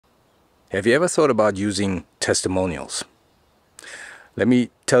Have you ever thought about using testimonials? Let me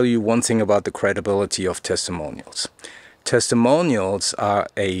tell you one thing about the credibility of testimonials. Testimonials are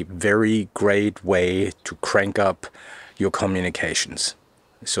a very great way to crank up your communications.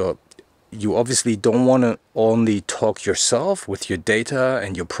 So you obviously don't want to only talk yourself with your data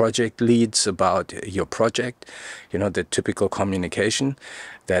and your project leads about your project, the typical communication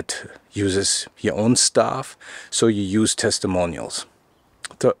that uses your own staff. So you use testimonials.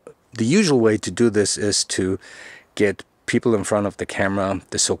 The usual way to do this is to get people in front of the camera,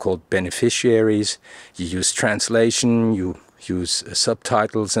 the so-called beneficiaries. You use translation, you use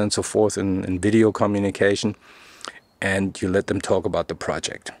subtitles and so forth in video communication, and you let them talk about the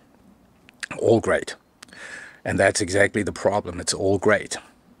project. All great. And that's exactly the problem. It's all great.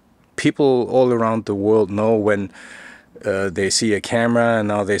 People all around the world know when they see a camera and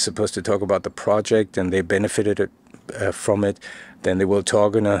now they're supposed to talk about the project and they benefited from it, then they will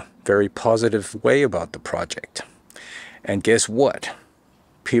talk in a very positive way about the project. And guess what?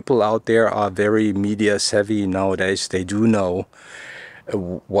 People out there are very media savvy nowadays. They do know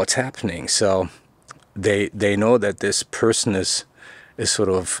what's happening. So they know that this person is sort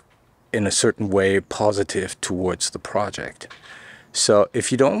of in a certain way positive towards the project. So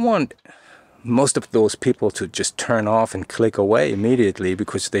if you don't want most of those people to just turn off and click away immediately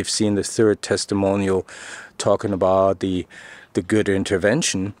because they've seen the third testimonial talking about the good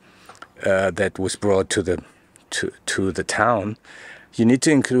intervention that was brought to the town, you need to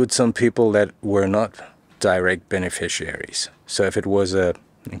include some people that were not direct beneficiaries. So if it was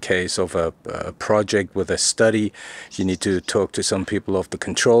in case of a project with a study, you need to talk to some people of the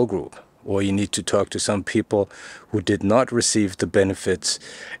control group, or you need to talk to some people who did not receive the benefits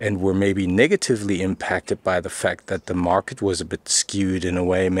and were maybe negatively impacted by the fact that the market was a bit skewed in a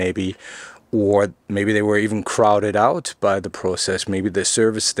way, maybe, or maybe they were even crowded out by the process. Maybe the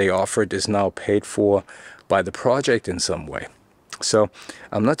service they offered is now paid for by the project in some way. So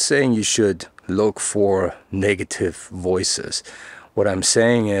I'm not saying you should look for negative voices. What I'm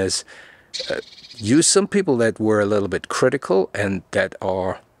saying is use some people that were a little bit critical and that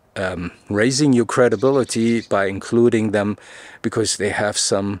are raising your credibility by including them because they have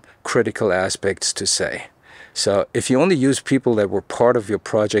some critical aspects to say. So if you only use people that were part of your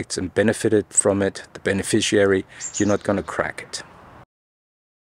project and benefited from it, the beneficiary, you're not going to crack it.